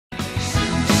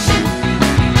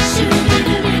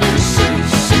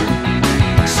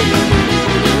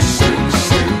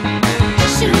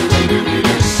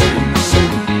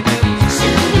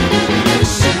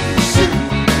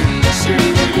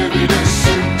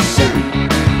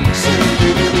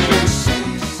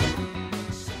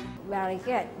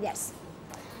good yes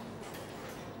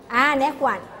next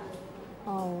one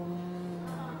oh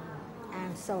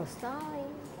I'm so sorry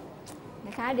น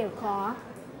ะคะเดี๋ยวขอ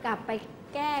กลับไป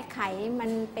แก้ไขมั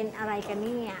นเป็นอะไรกันเ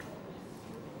นี่ย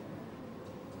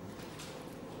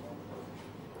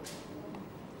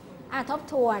ทบ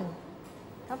ทวน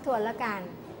แล้วกัน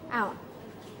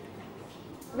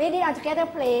read it all together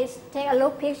please take a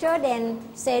look picture then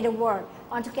say the word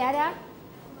all together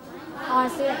on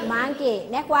monkey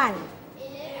next one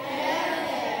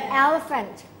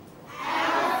elephant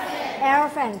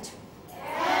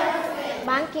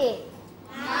monkey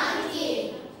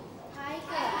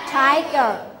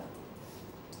tiger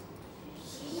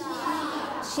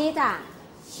cheetah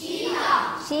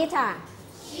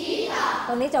ต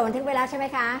รงนี้จดบันทึกไปแล้วใช่ไหม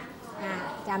คะ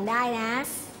จำได้นะ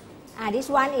this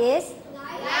one is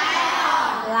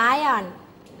lion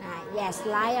yes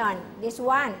lion this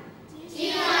one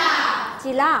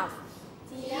giraffe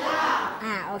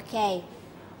okay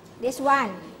this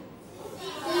one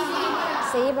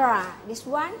zebra this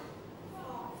one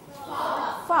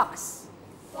fox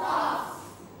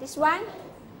this one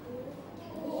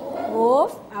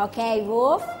wolf okay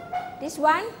wolf this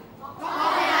one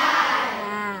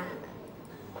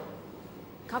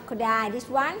crocodile this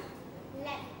one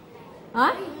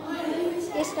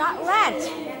it's not rat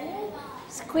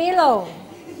squirrel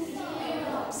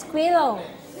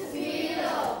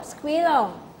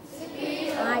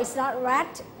it's not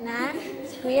rat นะ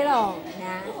squirrel น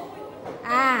ะ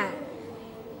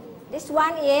this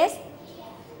one is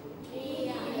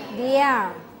deer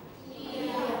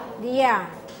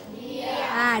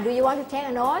do you want to take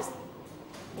a note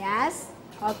yes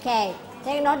okay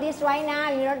take a note this right now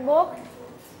in your notebook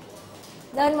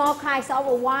learn more kinds of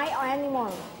a wild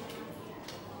animal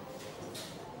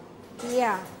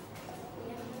deer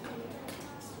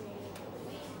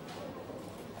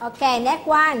okay next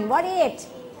one what is it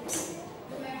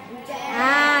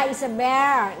it's a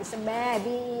bear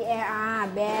B-E-A-R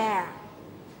bear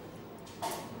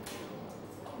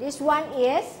this one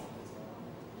is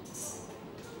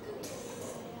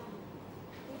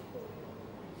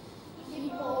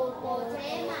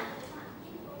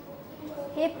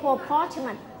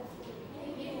hippopotamus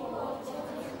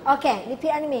okay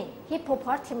repeat after me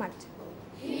hippopotamus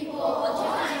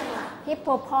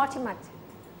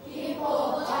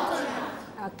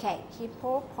okay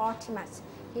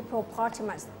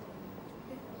hippopotamus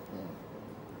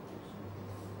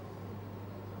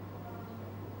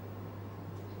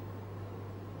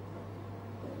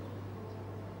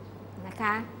นะค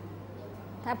ะ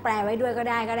ถ้าแปลไว้ด้วยก็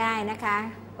ได้นะคะ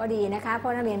ก็ดีนะคะเพรา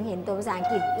ะนักเรียนเห็นตัวภาษาอัง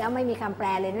กฤษแล้วไม่มีคำแปล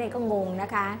เลยนักเรียนก็งงนะ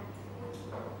คะ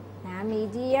นะมี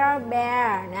deer bear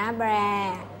นะ bear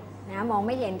นะมองไ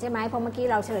ม่เห็นใช่ไหมเพราะเมื่อกี้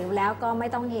เราเฉลยแล้วก็ไม่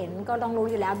ต้องเห็นก็ต้องรู้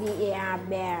อยู่แล้ว B-A-R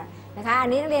bear นะคะอัน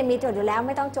นี้นักเรียนมีจดอยู่แล้วไ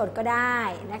ม่ต้องจดก็ได้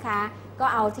นะคะก็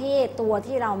เอาที่ตัว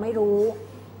ที่เราไม่รู้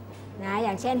นะอ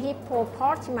ย่างเช่น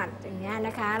hippopotamus อย่างเงี้ยน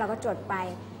ะคะเราก็จดไป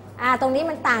ตรงนี้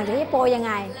มันต่างจาก hippo ยังไ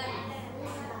ง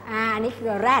อันนี้คื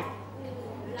อ rat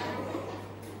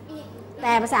แ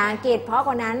ต่ภาษาอังกฤษเพราะก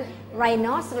ว่านั้น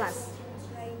rhinoceros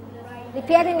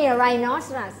repeat after me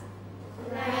rhinoceros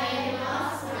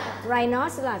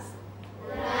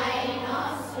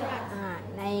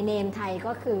ในเนมไทย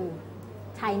ก็คือ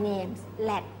Thai name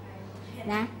rat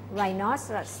นะ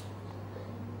rhinoceros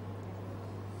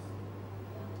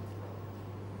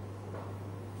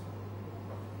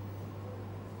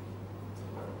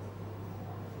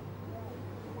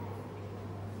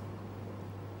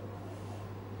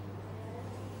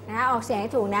ออกเสียงให้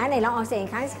ถูกนะไหนลองออกเสียงอี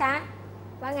กครั้งสิคะ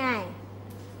ว่าไง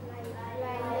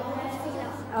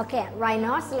โอเค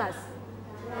rhinoceros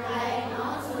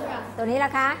ตัวนี้ล่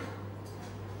ะคะ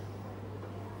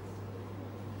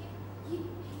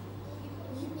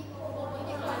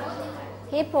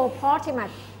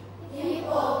hippopotamus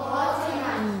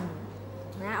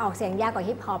นะออกเสียงยากกว่า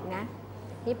hip hop นะ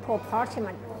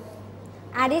hippopotamus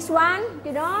this one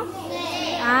you know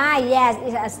yes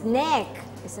it's a snake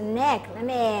it's a snake นั่น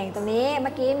เองตรงนี้เ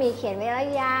มื่อกี้มีเขียนไว้แล้ว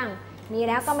ยังมีแ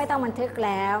ล้วก็ไม่ต้องบันทึกแ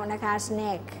ล้วนะคะ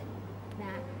snake น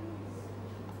ะ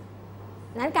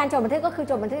นั้นการจดบันทึกก็คือ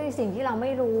จดบันทึกในสิ่งที่เราไ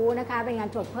ม่รู้นะคะเป็นการ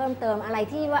จดเพิ่มเติมอะไร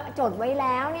ที่ว่าจดไว้แ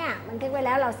ล้วเนี่ยบันทึกไว้แ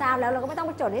ล้วเราทราบแล้วเราก็ไม่ต้องไ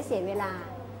ปจดให้เสียเวลา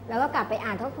แล้วก็กลับไปอ่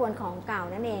านทบทวนของเก่า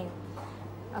นั่นเอง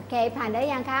โอเคผ่านได้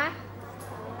ยังคะ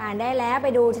ผ่านได้แล้วไป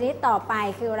ดูชนิดต่อไป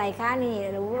คืออะไรคะนี่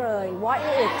รู้เลย what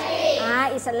is it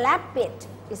it's a rabbit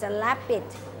it's a rabbit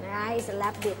it's a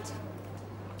rabbit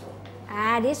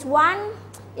this one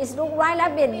is look like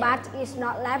rabbit but it's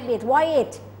not rabbit what is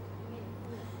it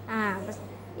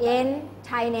in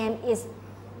Thai name is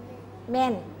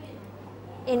men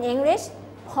in English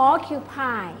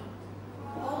porcupine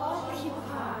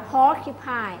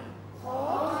porcupine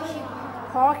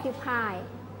porcupine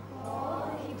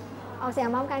ออกเสียง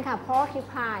พร้อมกันค่ะ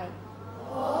porcupine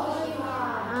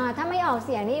ถ้าไม่ออกเ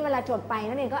สียงนี่เวลาจดไป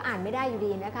นั่นเองก็อ่านไม่ได้อยู่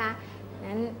ดีนะคะ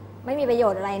นั้นไม่มีประโย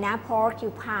ชน์อะไรนะ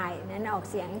porcupine นั้นออก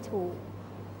เสียงให้ถูก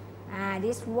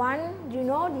this one you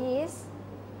know this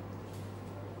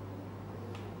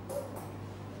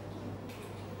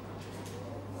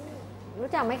รู้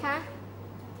จักไหมคะ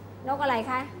นกอะไร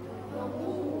คะ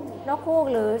นกฮูก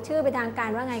หรือชื่อเป็นทางการ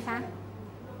ว่าไงคะ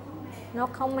นก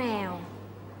เขาแมว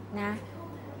นะ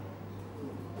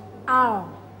owl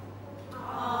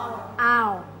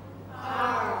owl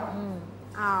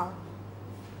owl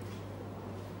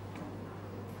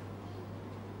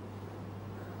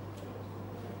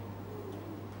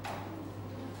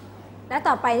แล้ว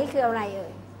ต่อไปนี่คืออะไรเอ่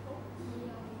ย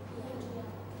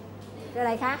คืออะ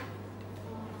ไรคะ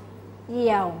เห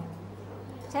ยี่ยว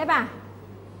ใช่ป่ะ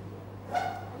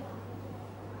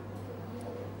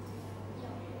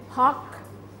hawk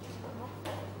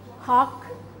hawk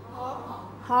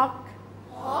hawk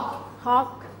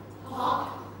hawk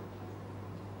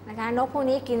นะคะนกพวก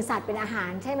นี้กินสัตว์เป็นอาหา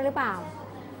รใช่ไหมหรือเปล่า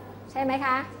ใช่ไหมค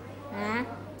ะนะ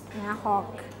hawk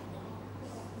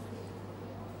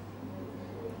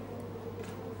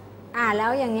แล้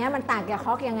วอย่างเงี้ยมันต่างจาก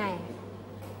hawk ยังไง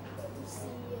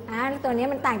ตัวนี้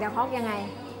มันต่างจาก hawk ยังไง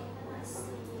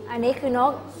อันนี้คือน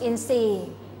กอินทรี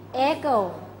eagle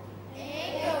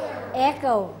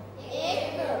eagle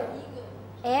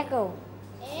eagle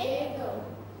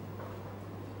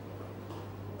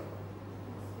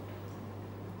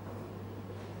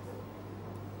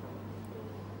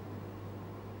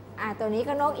ตัวนี้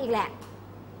ก็นกอีกแหละ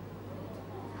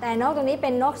แต่นกตัวนี้เป็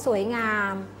นนกสวยงา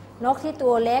มนกที่ตั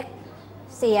วเล็ก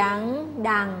เสียง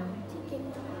ดัง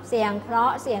เสียงเพรา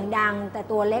ะเสียงดังแต่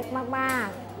ตัวเล็กมาก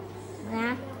ๆนะ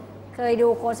เคยดู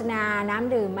โฆษณาน้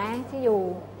ำดื่มไหมที่อยู่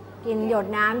กินหยด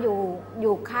น้ำอ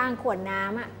ยู่ข้างขวดน้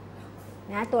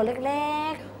ำนะตัวเล็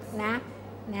กๆนะ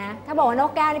ถ้าบอกว่าน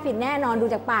กแก้วนี่ผิดแน่นอนดู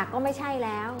จากปากก็ไม่ใช่แ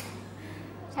ล้ว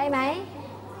ใช่ไหม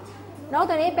นก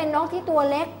ตัวนี้เป็นนกที่ตัว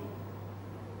เล็ก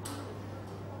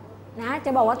นะจะ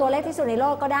บอกว่าตัวเล็กที่สุดในโล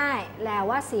กก็ได้แล้ว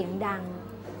ว่าเสียงดัง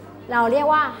เราเรียก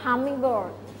ว่า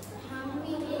hummingbird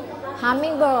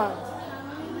hummingbird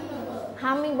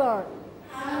hummingbird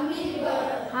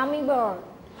hummingbird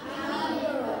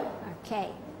โอเค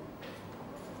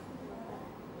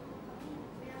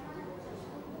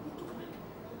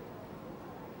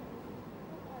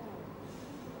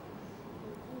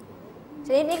ช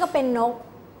นิดนี้ก็เป็นนก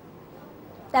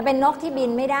แต่เป็นนกที่บิ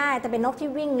นไม่ได้แต่เป็นนกที่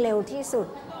วิ่งเร็วที่สุด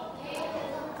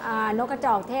นกกระจ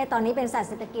อกเทศตอนนี้เป็นสัตว์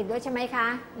เศรษฐกิจด้วยใช่ไหมคะ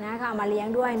นะเขาเอามาเลี้ยง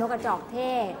ด้วยนกกระจอกเท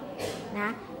ศนะ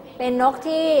เป็นนก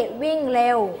ที่วิ่งเ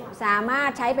ร็วสามารถ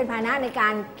ใช้เป็นพาหนะในกา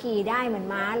รขี่ได้เหมือน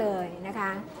ม้าเลยนะค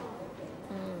ะ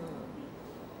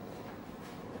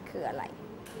คืออะไร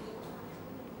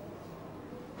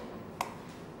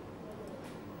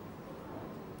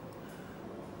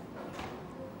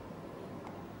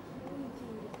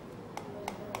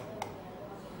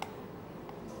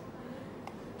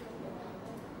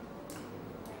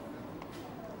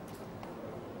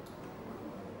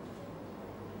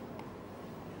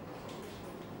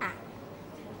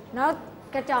นก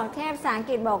กระจอกเทศภาษาอัง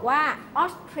กฤษบอกว่า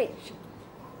ostrich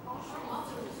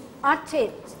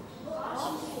ostrich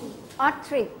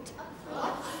ostrich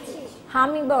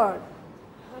hummingbird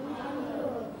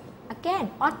again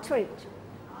ostrich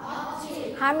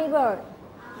hummingbird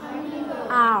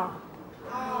owl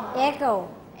eagle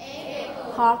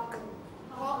hawk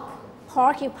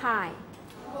porcupine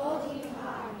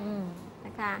น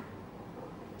ะคะ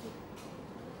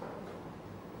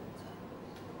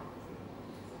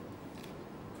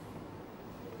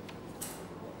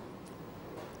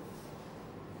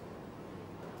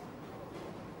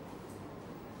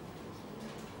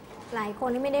หลายคน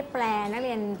ที่ไม่ได้แปลนักเ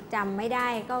รียนจำไม่ได้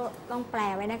ก็ต้องแปล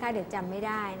ไว้นะคะเดี๋ยวจำไม่ไ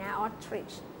ด้นะ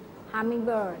ostrich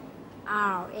hummingbird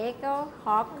owl eagle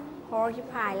hawk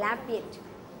porcupine rabbit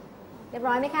เรียบ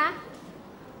ร้อยไหมคะ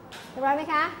เรียบร้อยไหม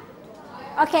คะ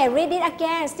Okay read it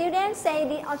again students say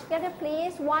it all together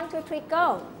please 1 2 3 go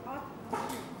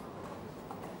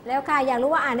แล้วค่ะอยาก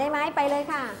รู้ว่าอ่านได้ไหมไปเลย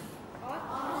ค่ะ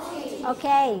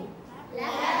Okay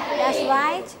that's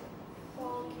right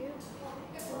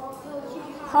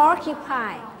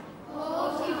porcupine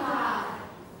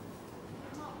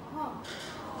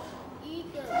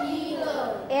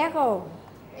eagle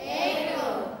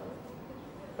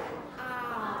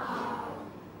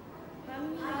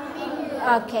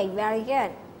okay very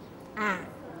good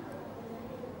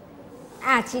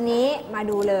ทีนี้มา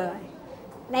ดูเลย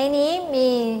ในนี้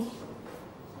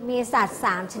มีสัตว์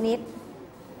3ชนิด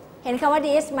เห็นคำว่า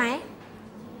this ไหม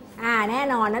แน่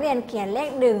นอนนักเรียนเขียนเลข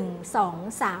1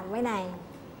 2 3ไว้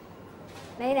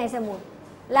ในสมุด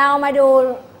เรามาดู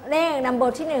เลขนัมเบอ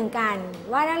ร์ที่1กัน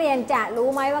ว่านักเรียนจะรู้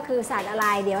ไหมว่าคือสัตว์อะไร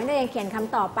เดี๋ยวนักเรียนเขียนค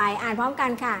ำตอบไปอ่านพร้อมกั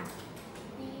นค่ะ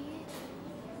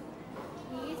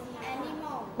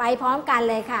ไปพร้อมกัน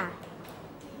เลยค่ะ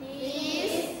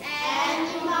This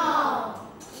animal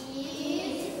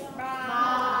is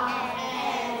brown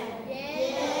and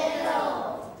yellow.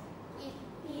 It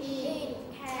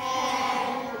can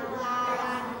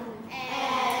run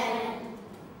and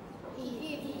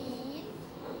it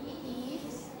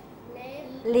eats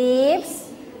leaves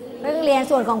เพิ่งเรียน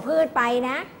ส่วนของพืชไป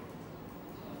นะ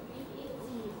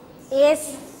is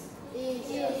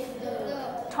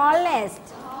tallest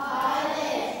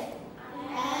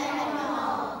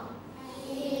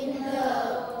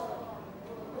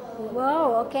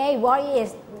Wow, okay. What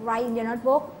is write in your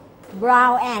notebook?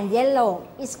 Brown and yellow.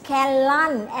 It can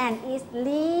run and it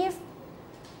lives.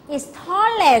 It's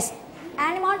tallest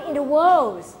animal in the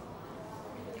world.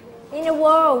 In the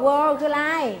world, world คืออะไร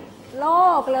โล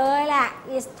กเลยแหละ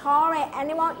It's tallest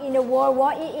animal in the world.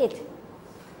 What is it?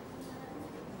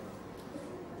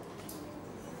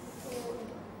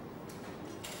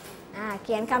 เ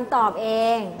ขียนคำตอบเอ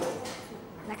ง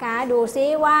นะคะดูซิ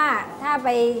ว่าถ้าไป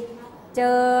เจ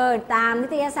อตามนิ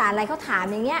ตยสารอะไรเขาถาม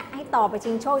อย่างเงี้ยให้ตอบไป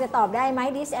ชิงโชคจะตอบได้ไหม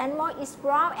This animal is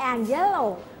brown and yellow.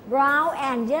 Brown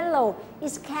and yellow.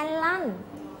 It can run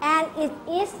and it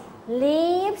eats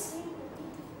leaves.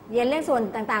 เรียนเรื่องส่วน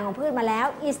ต่างๆของพืชมาแล้ว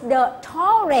Is the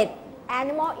tallest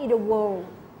animal in the world.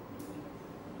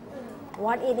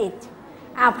 What is it?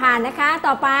 ผ่านนะคะ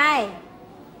ต่อไป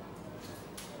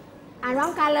อ่านพร้อ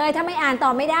มกันเลยถ้าไม่อ่านต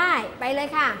อบไม่ได้ไปเลย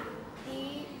ค่ะ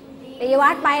ปิยวั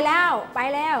ฒน์ไปแล้ว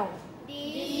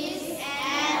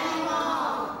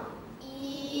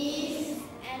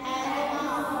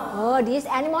This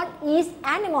animal is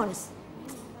animals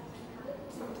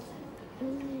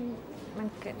มัน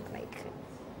เกิดอะไรขึ้น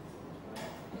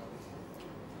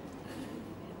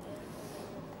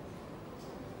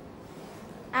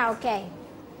โอเค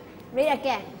read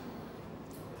again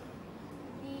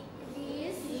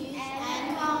This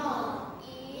animal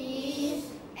is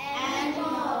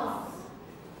animal.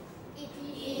 It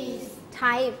is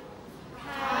type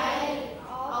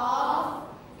of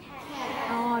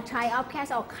cat. type of cat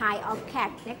or kind of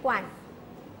cat next one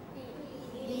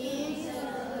This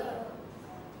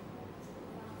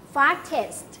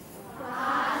fastest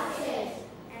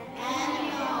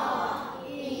animal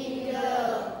in the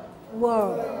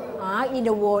world in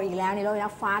the world อีกแล้วในโลกแล้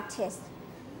ว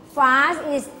fast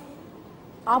is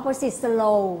opposite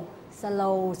slow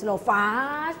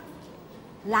fast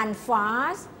run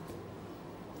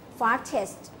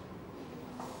fastest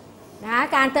นะ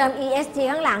การเติม est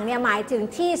ข้างหลังเนี่ยหมายถึง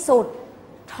ที่สุด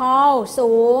tall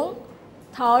สูง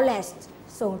tallest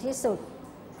สูงที่สุด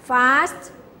fast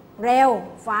เร็ว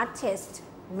fastest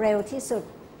เร็วที่สุด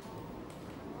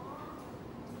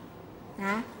น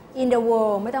ะ in the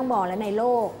world ไม่ต้องบอกแล้วในโล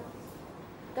ก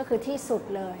ก็คือที่สุด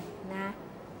เลยนะ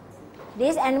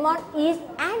This animal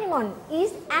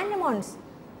is animals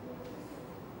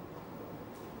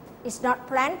It's not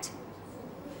plant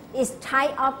It's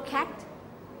type of cat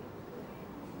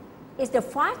It's the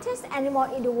fastest animal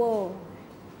in the world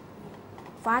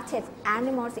Fastest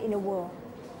animals in the world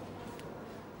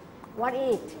What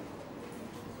is it?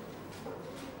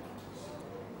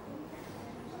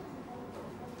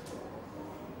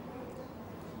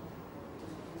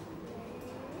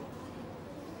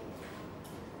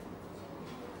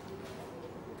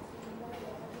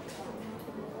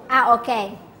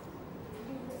 Okay.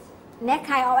 Next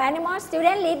kind of animal.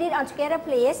 Students, read it all together,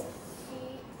 please.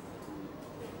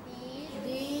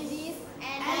 This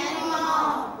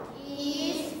animal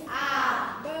is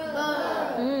a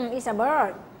bird. It's a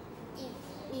bird. It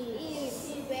is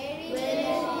very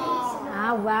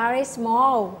small. Very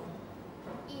small.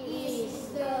 It is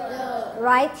the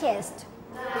Lightest.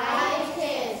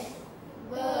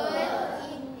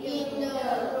 bird in the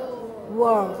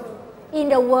World. In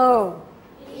the world.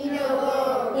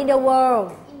 In the world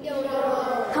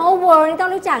เขา world นี่ต้อ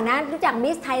งรู้จักนะรู้จัก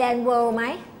Miss Thailand World ไหม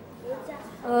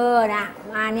นะ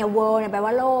มาเนี่ย world เนี่ยแปล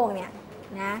ว่าโลกเนี่ย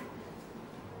นะ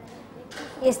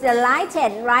is the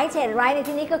lightest light ใน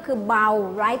ที่นี้ก็คือเบา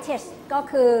lightest ก็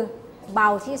คือเบา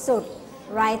ที่สุด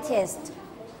lightest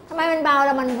ทำไมมันเบาแ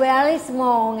ล้วมัน very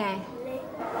small ไง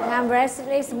นะ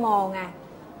very small ไง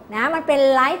นะมันเป็น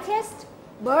lightest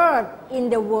bird in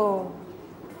the world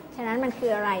ฉะนั้นมันคื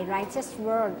ออะไร lightest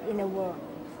bird in the world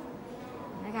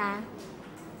นะคะ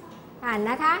อ่าน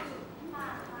นะคะ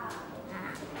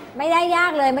ไม่ได้ยา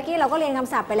กเลยเมื่อกี้เราก็เรียนค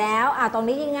ำศัพท์ไปแล้วตรง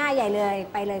นี้ยิ่งง่ายใหญ่เลย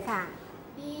ไปเลยค่ะ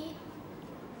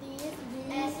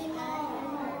This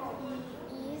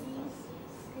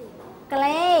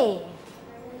gray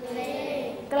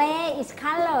gray is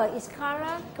color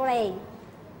gray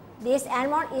this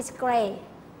animal is gray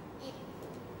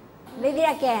read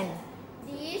it again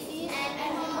This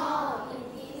animal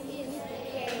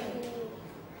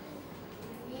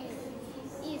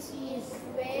is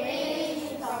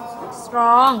very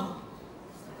strong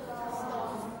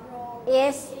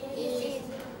is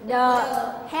the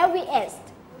heaviest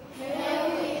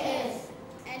animal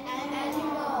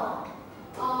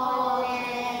on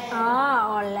land.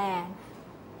 on land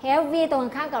heavy ตรง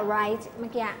ข้างกับ right เมื่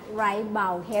อกี้ right เบา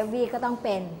heavy ก็ต้องเ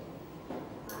ป็น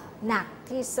หนัก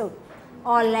ที่สุด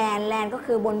on land land ก็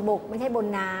คือบนบกไม่ใช่บน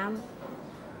น้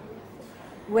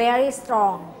ำ very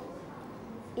strong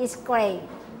is great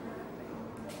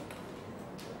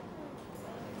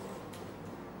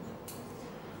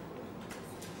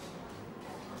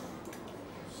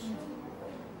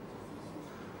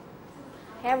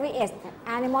heaviest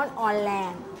animal on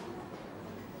land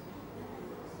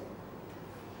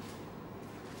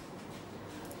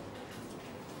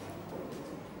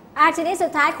ชนิดสุ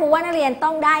ดท้ายครูว่านักเรียนต้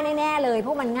องได้แน่ๆเลยเพร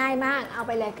าะมันง่ายมากเอาไ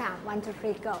ปเลยค่ะ 1 2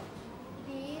 3 go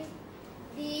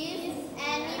This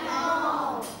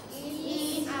animal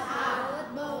is a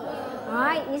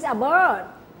bird. is a bird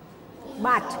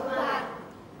but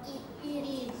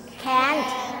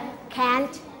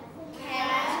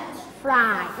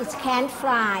It can't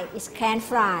fly it can't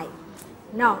fly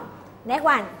no next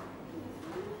one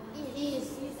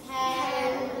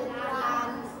can run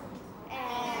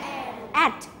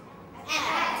at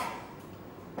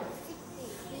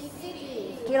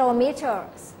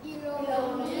kilometers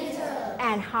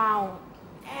and how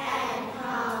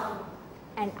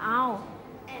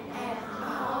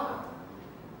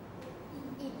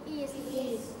It is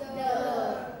the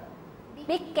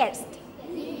biggest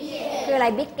คืออะไร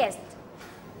biggest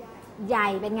ใหญ่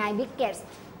เป็นไง biggest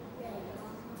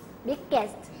เ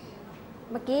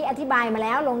มื่อกี้อธิบายมาแ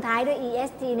ล้วลงท้ายด้วย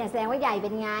est เนี่ยแสดงว่าใหญ่เป็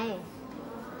นไง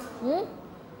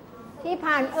ที่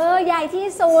ผ่านใหญ่ที่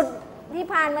สุดที่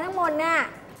ผ่านมาทั้งหมดน่ะ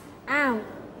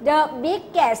the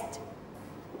biggest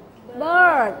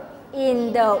bird in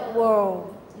the world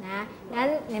นะนั้น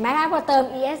เห็นไหมคะพอเติม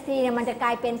est เนี่ยมันจะกล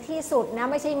ายเป็นที่สุดนะ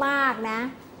ไม่ใช่มากนะ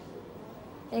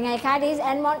ยังไงคะ this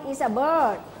animal is a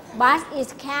bird but it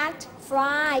can't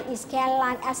fly it can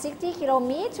run at 60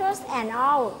 kilometers an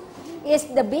hour it's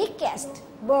the biggest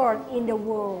bird in the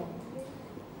world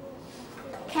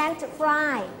can't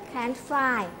fly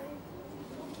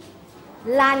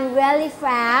run very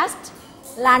fast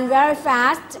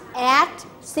at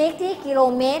 60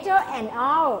 kilometers an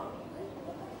hour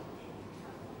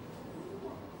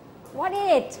what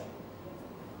is it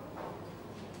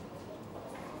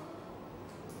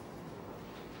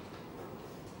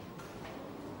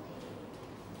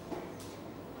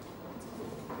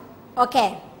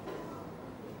okay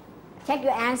check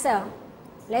your answer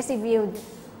let's review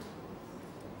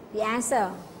the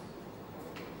answer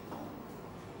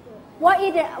what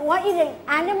is the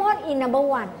animal in number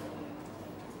 1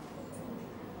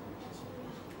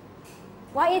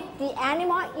 what is the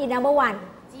animal in number 1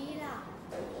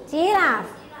 giraffe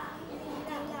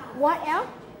what else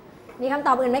มีคำต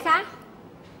อบอื่นไหมคะ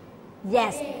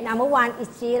yes number 1 is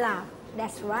giraffe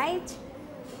that's right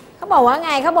เขาบอกว่าไ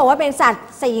งเขาบอกว่าเป็นสัตว์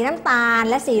สีน้ำตาล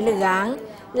และสีเหลือง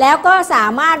แล้วก็สา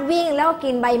มารถวิ่งแล้วก็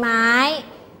กินใบไม้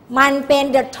มันเป็น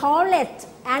the tallest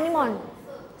animal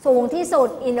สูงที่สุด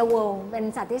in the world เป็น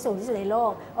สัตว์ที่สูงที่สุดในโล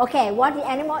กโอเค what the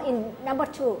animal in number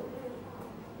 2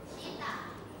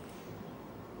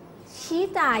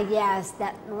 cheetah yes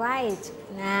that's right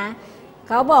นะเ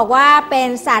ขาบอกว่าเป็น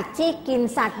สัตว์ที่กิน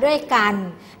สัตว์ด้วยกัน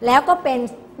แล้วก็เป็น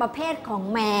ประเภทของ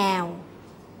แมว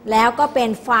แล้วก็เป็น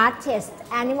fastest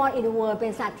animal in the world เป็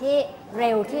นสัตว์ที่เ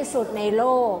ร็วที่สุดในโล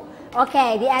กโอเค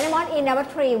the animal in number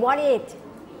 3 what is it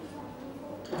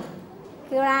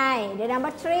คืออะไร the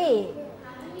number 3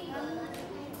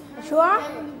 sure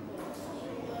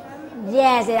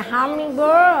yes the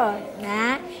hummingbird นะ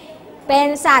เป็น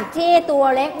สัตว์ที่ตัว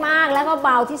เล็กมากแล้วก็เบ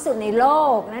าที่สุดในโล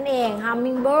กนั่นเอง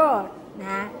hummingbird น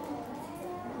ะ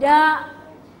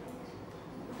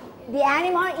the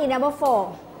animal in number 4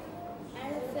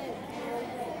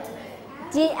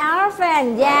 the elephant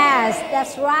yes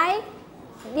that's right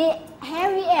the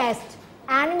heaviest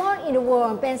animal in the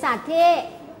world เป็นสัตว์ที่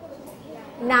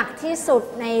หนักที่สุด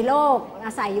ในโลกอ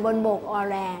าศัยอยู่บนบก on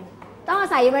land ต้องอา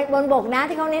ศัยอยู่บนบกนะ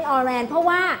ที่เขาเน้น on land เพราะ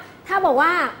ว่าถ้าบอกว่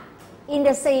า in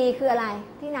the sea คืออะไร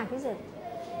ที่หนักที่สุด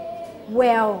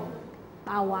whale ป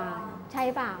ลาวาฬใช่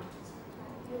เปล่า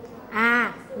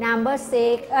number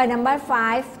number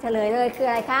 5เฉลยเลยคือ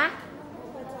อะไรคะ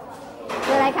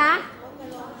คืออะไรคะ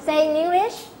say in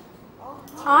English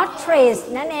ostrich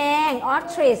นั่นเอง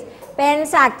ostrich เป็น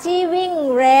สัตว์ที่วิ่ง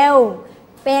เร็ว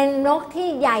เป็นนกที่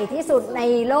ใหญ่ที่สุดใน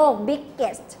โลก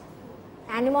biggest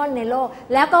animal ในโลก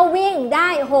แล้วก็วิ่งได้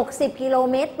60 กิโล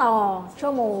เมตรต่อชั่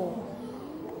วโมง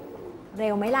เร็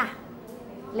วไหมล่ะ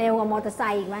เร็วกว่ามอเตอร์ไซ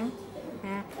ค์อีกมั้งน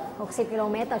ะ60 กิโล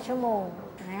เมตรต่อชั่วโมง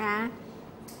นะคะ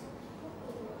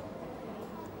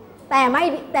แ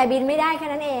ต่บินไม่ได้แค่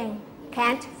นั้นเอง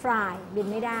can't fly บิน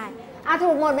ไม่ได้ถู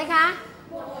กหมดไหมคะ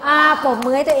ปรบ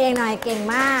มือให้ตัวเองหน่อยเก่ง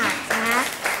มากนะ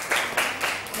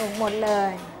ถูกหมดเล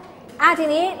ยที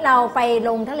นี้เราไปล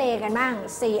งทะเลกันบ้าง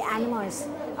sea animals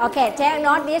โอเค take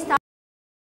note this